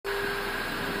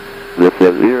This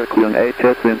is Iraklion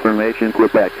ATIS Information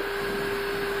Quebec.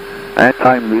 At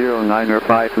time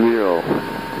 0950.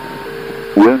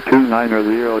 Wind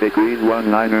 290 degrees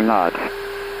 19 knots.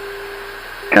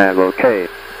 Cav OK.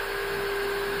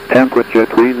 Temperature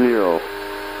 30.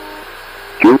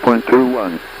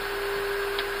 2.21.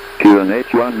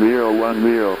 QNH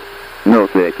 1010.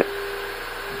 Norfolk.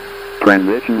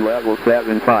 Transition level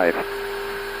 75.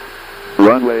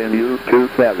 Runway in use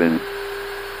 27.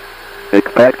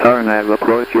 Expect RNAV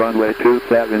approach runway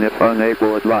 27 if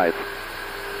unable advise.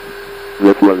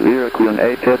 This was Iraklion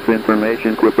ATIS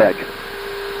Information Quebec.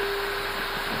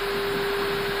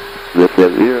 This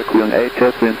is Iraklion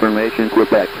ATIS Information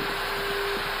Quebec.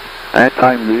 At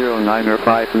time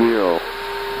 0950.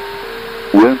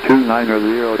 Wind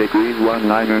 290 degrees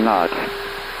 19 knots.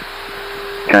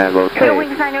 Cav OK.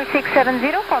 Eurowings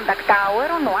 90670, contact tower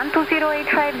on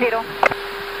 120850.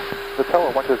 The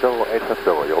tower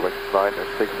 120850, Eurowings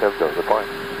 90670, goodbye.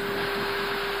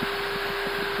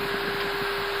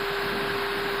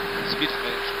 Speed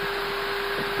information.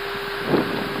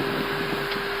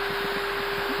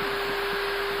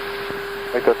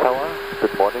 Victor Tower,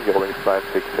 good morning, Eurowings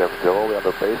 9670, we are on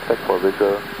the base deck for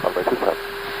visual runway 27.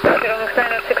 Eurowings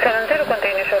 90670,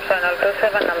 continue short final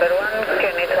 27, number 1,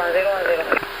 QNH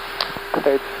 1010.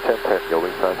 Stage 1010,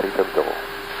 Eurowings 9670.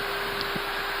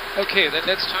 Okay, then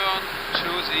let's turn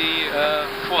to the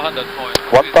 400 point.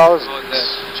 1000.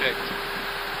 Checked.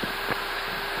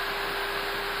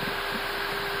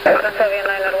 Transavia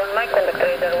 901 Mike, contact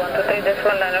radar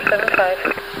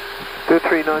 123.975.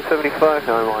 23975,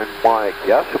 91 Mike,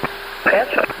 yes? Yes.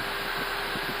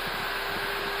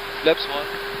 Flaps 1.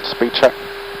 Speed check.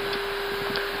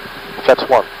 Flaps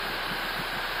 1.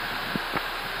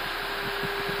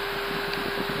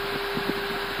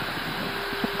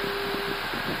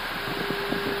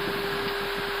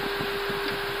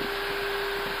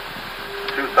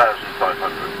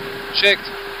 Checked.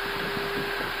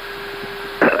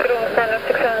 Eurowings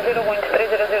 90670, wind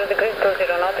 300 degrees, 20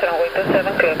 knots, runway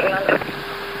 27, clear to land.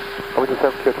 Runway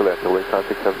 27, clear to land, Eurowings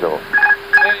 9670.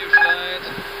 Where you flight?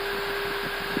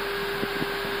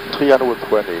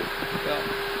 320. Yeah.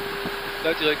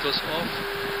 Flightdirectors off.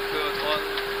 Bird on.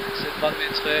 Set runway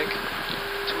track.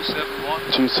 271.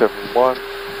 271.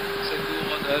 Set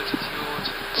Minoan altitude.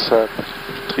 Set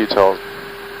 3000.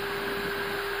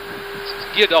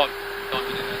 Gear down. Down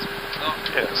with it. No.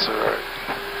 Yes, sir.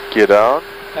 Gear down.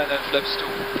 And then flaps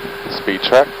 2. Speed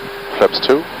check. Flaps 2.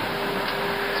 So, yeah.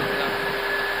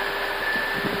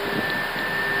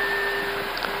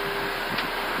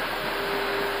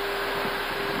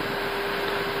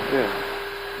 Yeah.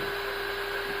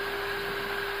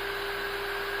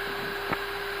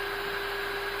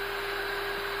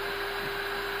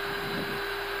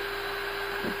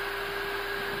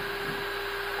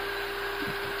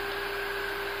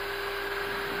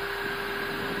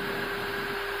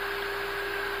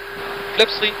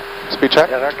 Flaps 3. Speed check.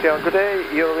 Heraklion, good day,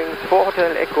 Eurowings 4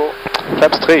 Hotel Echo.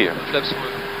 Flaps 3. Flaps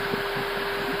full.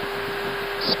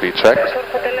 Speed check.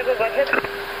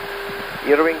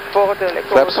 Eurowings 4 Hotel Echo.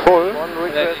 Flaps full. One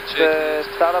request, check.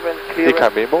 startup and clearance. EK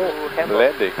Memo. to Kampos.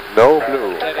 Landing. No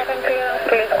blue.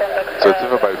 So it's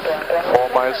about 4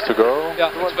 miles to go. Yeah,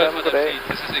 1200 feet.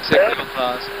 This is exactly on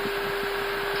pass.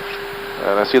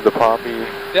 And I see the PAPI.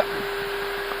 Yeah.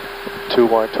 2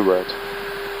 wide, 2 red.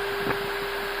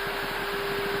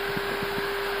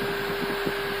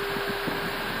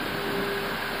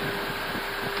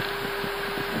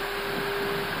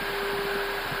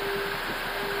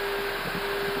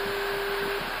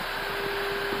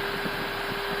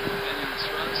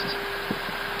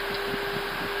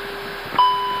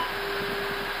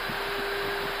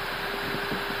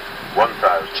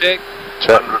 Check.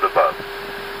 Check. 100 above.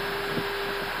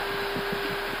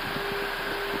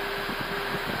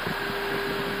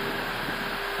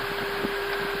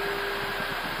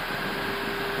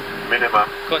 Minimum.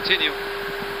 Continue.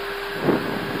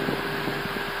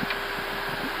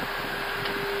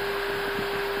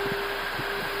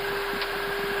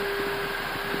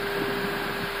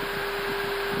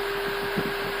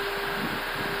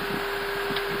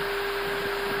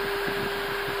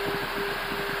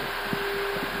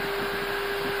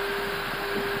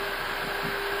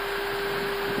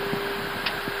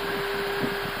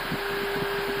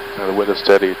 And the wind is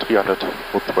steady,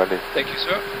 320. Thank you,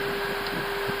 sir.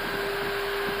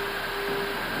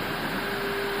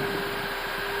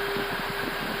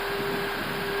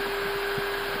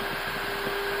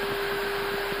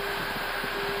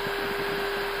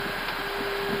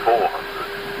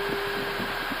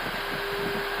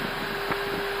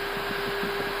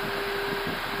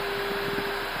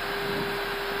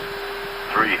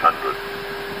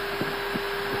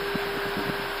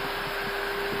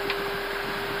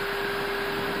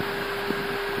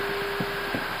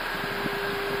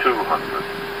 100.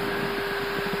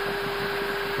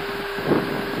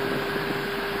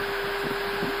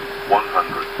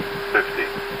 100, 50,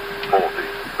 40,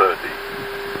 30,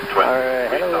 20.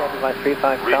 Hello, Advice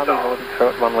 35 Charlie, holding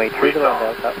short runway 30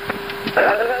 Delta.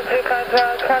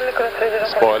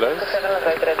 Spoilers.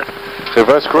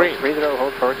 Reverse green. 30,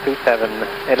 hold short 27,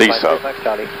 Advice 35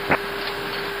 Charlie.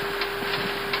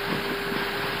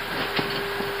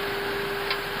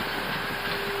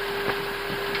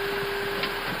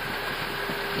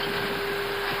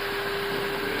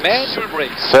 Manual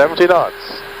brakes. 70 knots.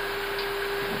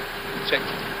 Check.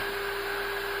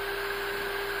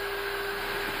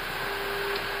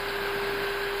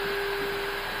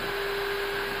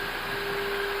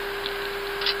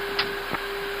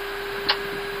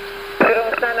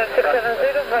 Eurowings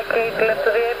 670, vacate left to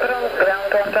the apron,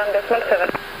 ground 11.7.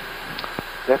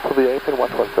 Left to the apron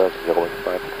 117, Eurowings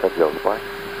 967, goodbye.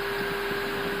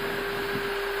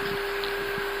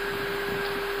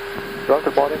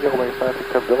 Good morning, Eurowings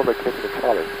 967, vacating to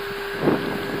Charlie.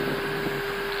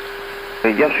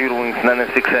 Yes, Eurowings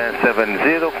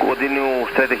 9670, continue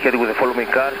straight ahead with the following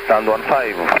car, stand 15.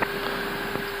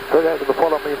 Straight ahead with the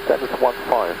following, stand is 15,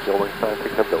 Eurowings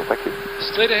 9670, thank you.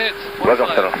 Straight ahead. Welcome,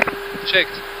 15. sir.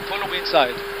 Checked. Follow me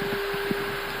inside.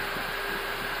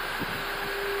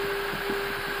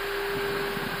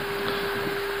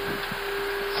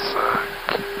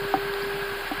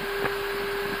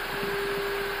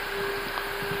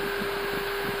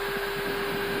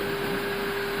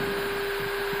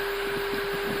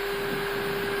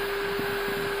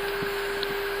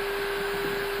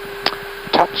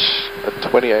 Touch at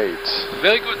 28.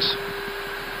 Very good.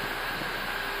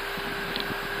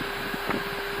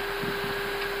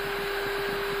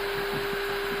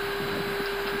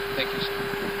 Thank you, sir.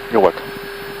 You're welcome.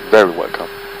 Very welcome.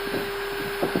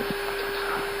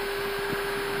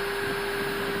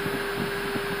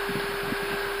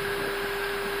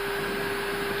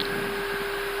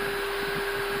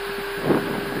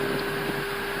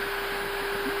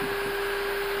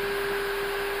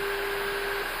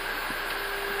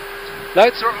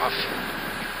 Lights are off.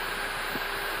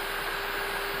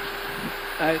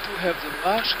 I do have the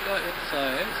marshal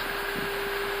inside.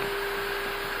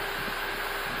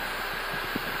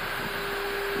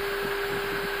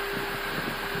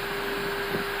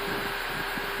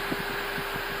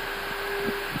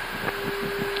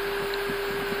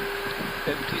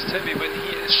 And please tell me when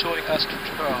he is showing us to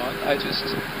turn. I just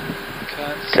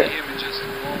can't see him in just a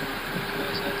moment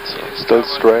because I see his Still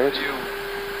covered straight. view.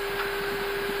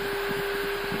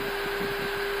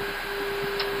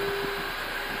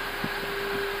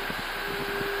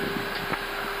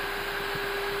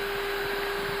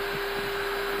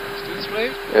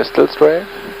 Straight? Yes, still straight.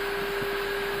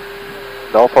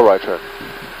 Now for right turn.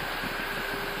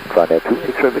 Runway 2,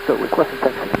 X-ray Victor, requesting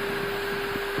taxi.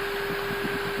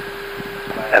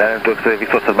 Runway 2 X-ray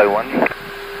Victor, set by 1.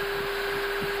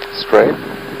 Straight.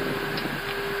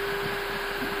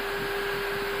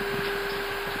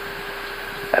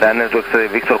 Runway 2 X-ray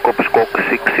Victor, copy squawk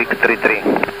 6633.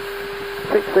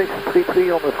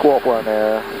 6633 on the squawk one,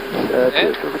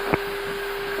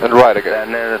 And right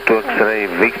again. Runway 2 X-ray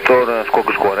Victor, squawk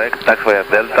is correct, taxi via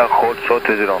Delta, hold short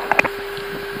 30.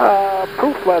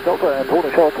 Proof flight Delta and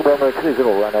holding short to runway 30,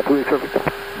 runway 2 X-ray Victor.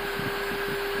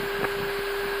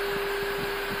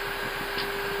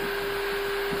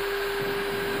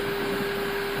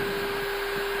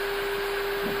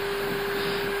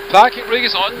 Parking brake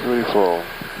is on. Beautiful.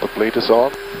 The blade is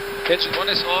on. Engine 1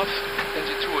 is off.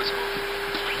 Engine 2 is off.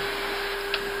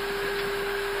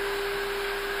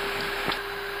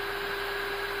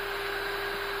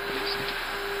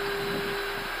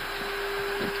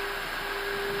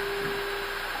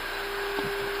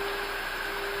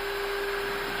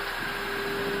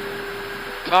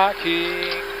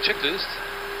 Parking checklist.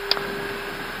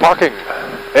 Parking.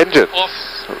 Engines. Off.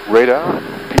 Radar.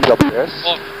 PWS.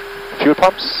 On. Fuel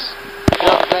pumps.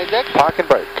 On. Park and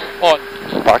brake. On.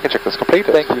 Parking checklist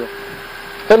completed. Thank you.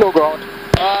 Hello, ground.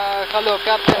 Hello,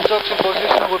 Captain. Instruction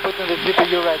position. We're putting the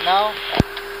GPU right now.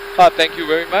 Thank you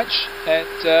very much. And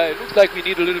it looks like we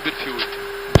need a little bit fuel.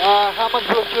 How much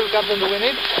fuel, Captain, do we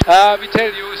need? We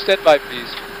tell you, stand by,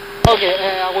 please. Okay,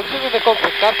 I will give you the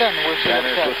cockpit, Captain. We'll see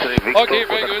Runway 2 X-ray Victor, Okay,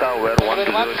 very good. Tower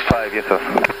 1085, yes sir.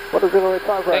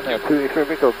 1085, Thank runway you. 2 X-ray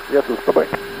Victor, yes sir,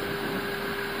 bye-bye.